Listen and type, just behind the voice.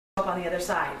on the other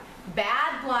side.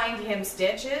 Bad blind hem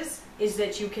stitches is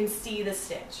that you can see the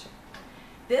stitch.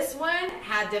 This one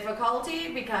had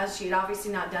difficulty because she'd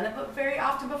obviously not done it very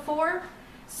often before.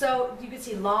 So you can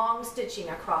see long stitching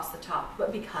across the top,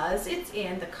 but because it's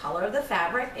in the color of the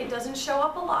fabric, it doesn't show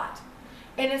up a lot.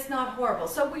 And it's not horrible.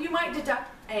 So you might deduct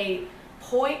a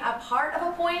part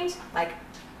of a point, like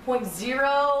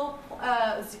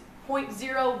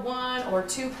 0.01 or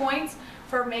 2 points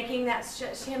for making that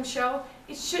hem show.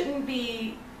 It shouldn't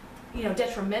be, you know,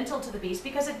 detrimental to the piece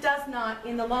because it does not,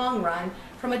 in the long run,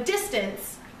 from a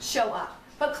distance, show up.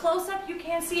 But close up, you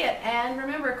can see it. And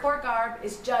remember, court garb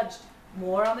is judged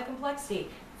more on the complexity.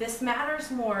 This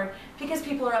matters more because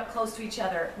people are up close to each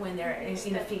other when they're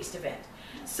in a feast event.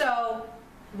 So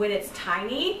when it's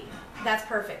tiny, that's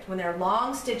perfect. When they're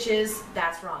long stitches,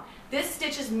 that's wrong. This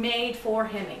stitch is made for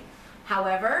hemming.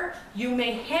 However, you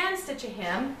may hand stitch a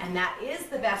hem, and that is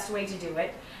the best way to do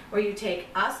it, where you take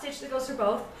a stitch that goes through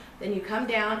both, then you come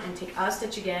down and take a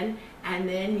stitch again, and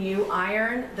then you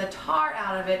iron the tar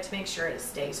out of it to make sure it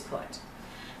stays put.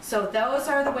 So those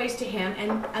are the ways to hem.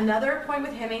 And another point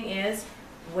with hemming is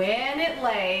when it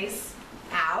lays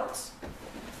out,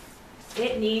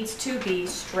 it needs to be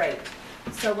straight.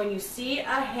 So when you see a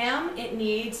hem, it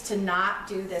needs to not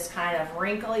do this kind of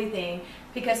wrinkly thing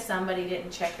because somebody didn't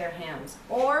check their hems.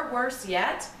 Or worse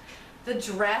yet, the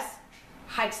dress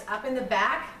hikes up in the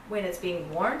back when it's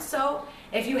being worn. So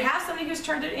if you have somebody who's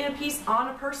turned it in a piece on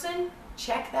a person,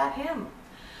 check that hem.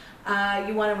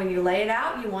 You want it, when you lay it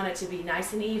out, you want it to be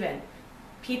nice and even.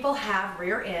 People have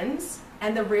rear ends,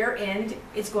 and the rear end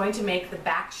is going to make the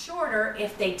back shorter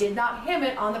if they did not hem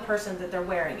it on the person that they're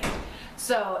wearing it.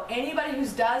 So anybody who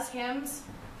does hems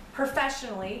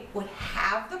professionally would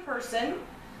have the person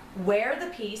wear the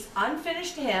piece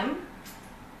unfinished hem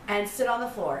and sit on the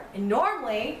floor. And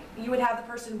normally you would have the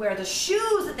person wear the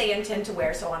shoes that they intend to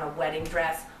wear, so on a wedding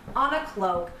dress, on a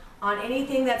cloak, on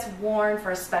anything that's worn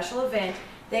for a special event,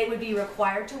 they would be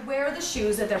required to wear the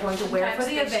shoes that they're going to wear for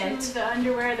the event. Shoes, the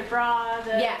underwear, the bra,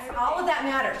 yes, everything. all of that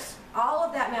matters. All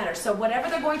of that matters. So whatever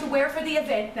they're going to wear for the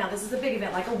event, now this is a big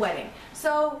event like a wedding.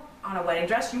 So on a wedding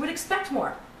dress, you would expect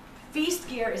more. Feast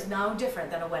gear is no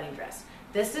different than a wedding dress.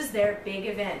 This is their big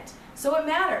event. So it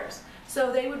matters.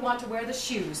 So they would want to wear the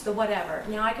shoes, the whatever.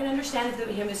 Now I can understand if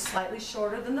the hem is slightly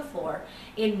shorter than the floor.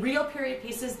 In real period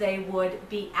pieces, they would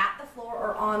be at the floor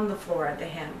or on the floor at the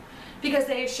hem because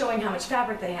they are showing how much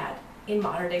fabric they had. In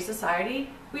modern day society,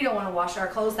 we don't want to wash our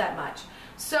clothes that much.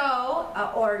 So,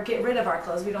 or get rid of our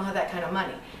clothes, we don't have that kind of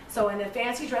money. So in a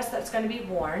fancy dress that's going to be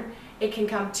worn, it can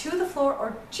come to the floor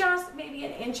or just maybe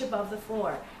an inch above the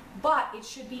floor. But it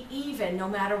should be even no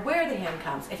matter where the hem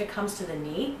comes. If it comes to the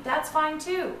knee, that's fine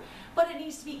too. But it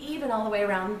needs to be even all the way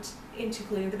around,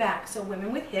 including the back. So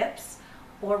women with hips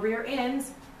or rear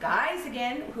ends, guys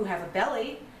again who have a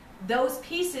belly, those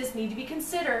pieces need to be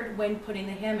considered when putting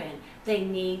the hem in. They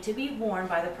need to be worn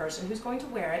by the person who's going to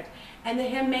wear it, and the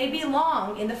hem may be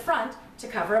long in the front to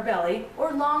cover a belly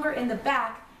or longer in the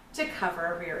back to cover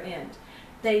a rear end.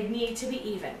 They need to be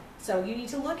even, so you need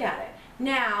to look at it.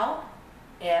 Now,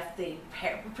 if the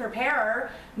preparer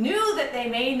knew that they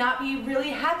may not be really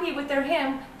happy with their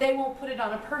hem, they won't put it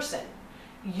on a person.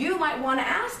 You might want to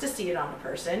ask to see it on a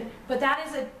person, but that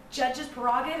is a judge's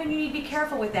prerogative, and you need to be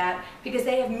careful with that because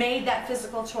they have made that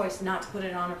physical choice not to put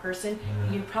it on a person.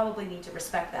 You probably need to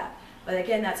respect that. But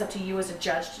again, that's up to you as a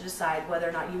judge to decide whether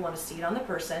or not you want to see it on the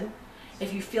person.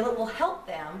 If you feel it will help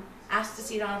them, ask to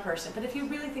see it on a person. But if you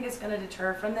really think it's going to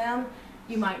deter from them,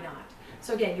 you might not.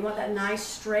 So again, you want that nice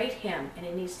straight hem, and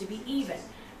it needs to be even,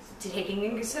 taking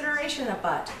in consideration a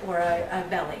butt or a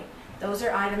belly. Those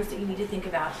are items that you need to think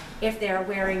about. If they're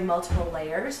wearing multiple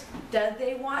layers, do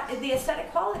they want the aesthetic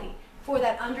quality for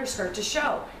that underskirt to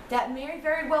show? That may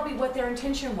very well be what their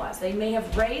intention was. They may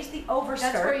have raised the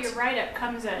overskirt. That's where your write-up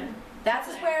comes in. That's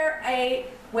where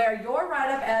your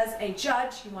write-up as a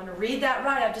judge, you want to read that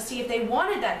write-up to see if they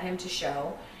wanted that hem to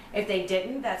show. If they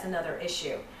didn't, that's another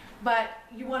issue. But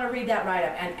you want to read that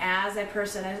write-up, and as a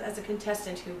person, as a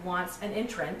contestant who wants an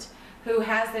entrant, who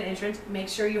has an entrant, make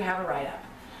sure you have a write-up.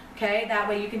 Okay, that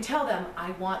way you can tell them,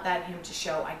 I want that hem to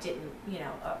show. I didn't, you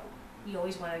know, you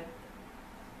always want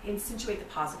to accentuate the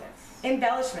positive.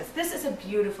 Embellishments. This is a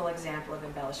beautiful example of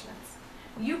embellishments.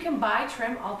 You can buy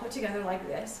trim all put together like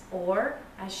this, or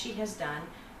as she has done,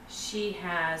 she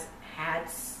has had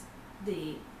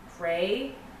the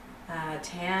gray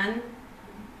tan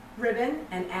ribbon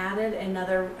and added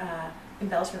another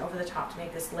embellishment over the top to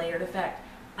make this layered effect.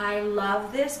 I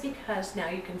love this because now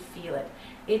you can feel it.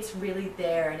 It's really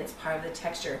there and it's part of the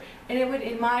texture. And it would,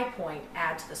 in my point,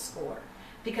 add to the score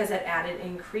because it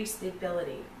increased the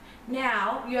ability.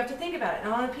 Now, you have to think about it.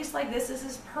 Now, on a piece like this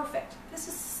is perfect. This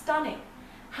is stunning.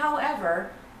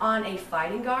 However, on a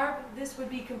fighting garb, this would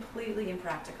be completely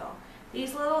impractical.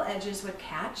 These little edges would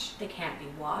catch, they can't be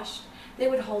washed, they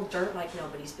would hold dirt like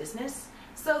nobody's business,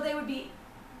 so they would be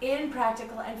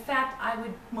impractical. In fact, I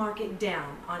would mark it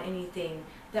down on anything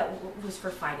that was for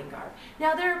fighting garb.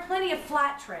 Now, there are plenty of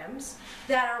flat trims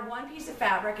that are one piece of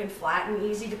fabric and flat and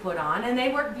easy to put on, and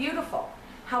they work beautiful.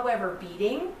 However,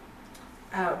 beading,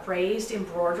 raised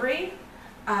embroidery,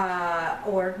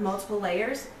 or multiple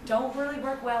layers don't really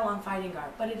work well on fighting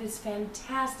garb, but it is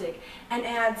fantastic and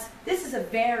adds, this is a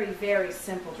very, very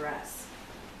simple dress.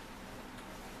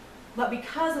 But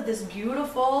because of this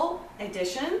beautiful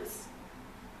additions,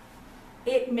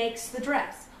 it makes the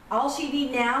dress. All she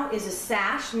needs now is a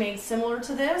sash made similar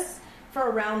to this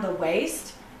for around the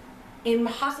waist, in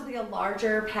possibly a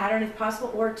larger pattern if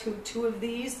possible, or two of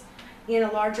these in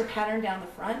a larger pattern down the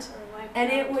front,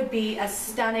 and it would be a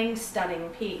stunning, stunning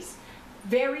piece.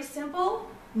 Very simple,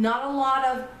 not a lot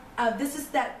of, this is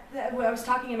that what I was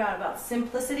talking about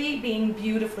simplicity being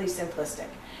beautifully simplistic.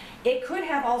 It could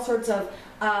have all sorts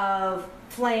of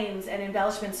flames and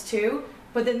embellishments too,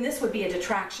 but then this would be a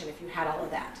detraction if you had all of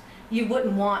that. You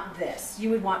wouldn't want this. You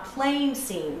would want plain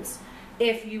seams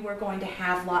if you were going to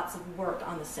have lots of work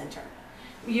on the center.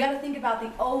 You got to think about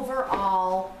the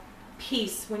overall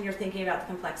piece when you're thinking about the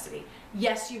complexity.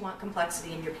 Yes, you want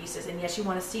complexity in your pieces, and yes, you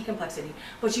want to see complexity,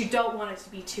 but you don't want it to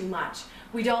be too much.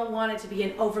 We don't want it to be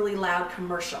an overly loud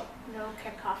commercial. No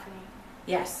cacophony.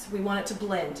 Yes, we want it to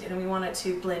blend, and we want it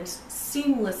to blend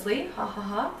seamlessly, ha ha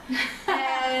ha,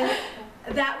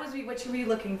 and that was what you'd be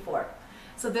looking for.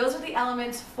 So those are the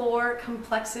elements for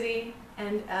complexity,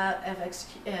 and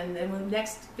then the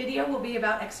next video will be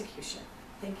about execution.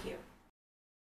 Thank you.